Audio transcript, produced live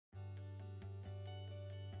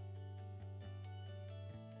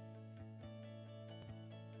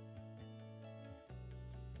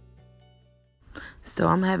So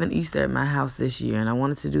I'm having Easter at my house this year, and I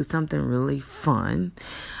wanted to do something really fun.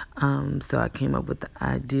 So I came up with the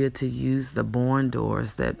idea to use the barn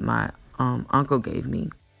doors that my uncle gave me.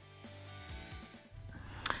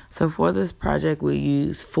 So for this project, we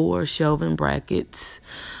used 4 shelving brackets,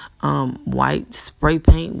 white spray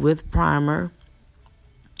paint with primer.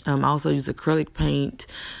 I also use acrylic paint,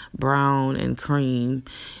 brown and cream,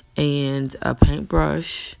 and a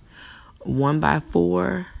paintbrush,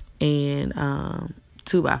 1x4, and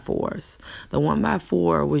 2x4s. The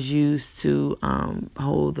 1x4 was used to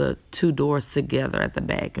hold the 2 doors together at the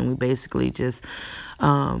back, and we basically just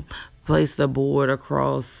placed the board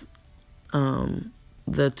across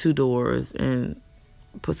the 2 doors and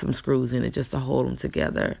put some screws in it just to hold them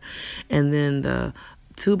together. And then the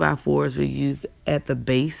 2x4s were used at the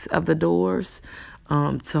base of the doors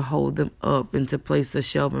to hold them up and to place the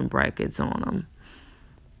shelving brackets on them.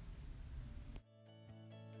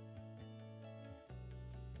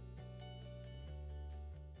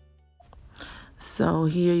 So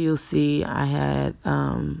here you'll see I had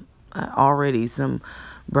already some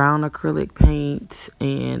brown acrylic paint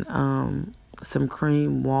and some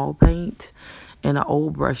cream wall paint and an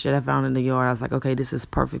old brush that I found in the yard. I was like, okay, this is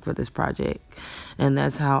perfect for this project. And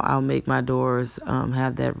that's how I'll make my doors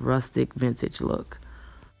have that rustic vintage look.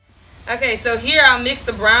 Okay, so here I'll mix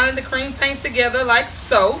the brown and the cream paint together like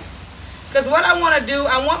so. Because what I want to do,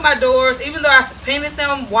 I want my doors, even though I painted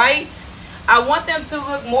them white, I want them to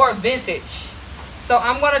look more vintage. So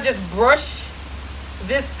I'm going to just brush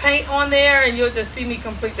this paint on there and you'll just see me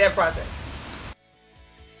complete that process.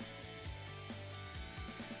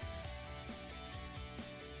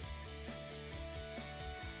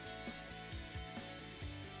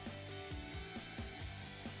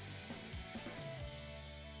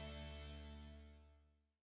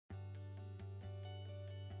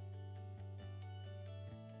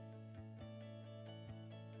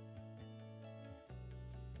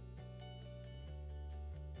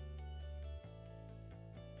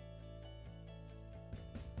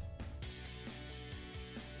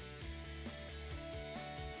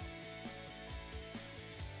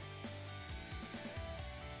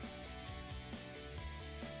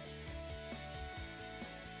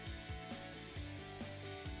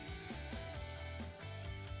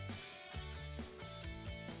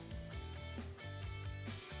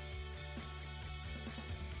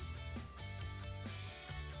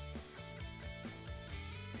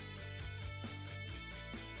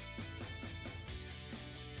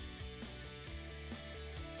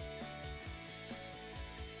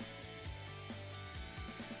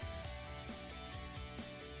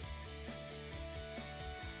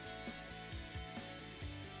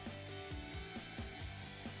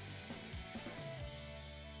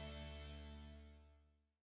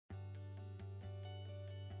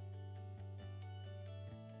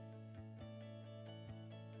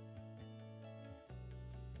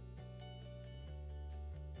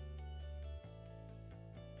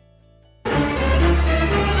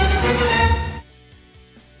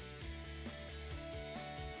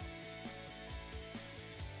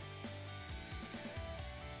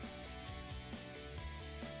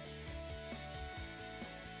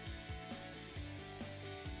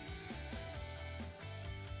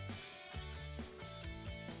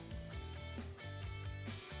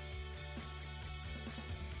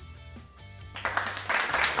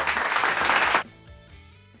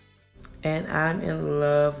 And I'm in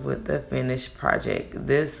love with the finished project.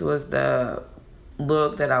 This was the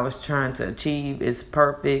look that I was trying to achieve. It's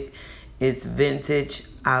perfect. It's vintage.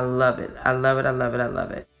 I love it. I love it. I love it. I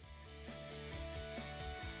love it.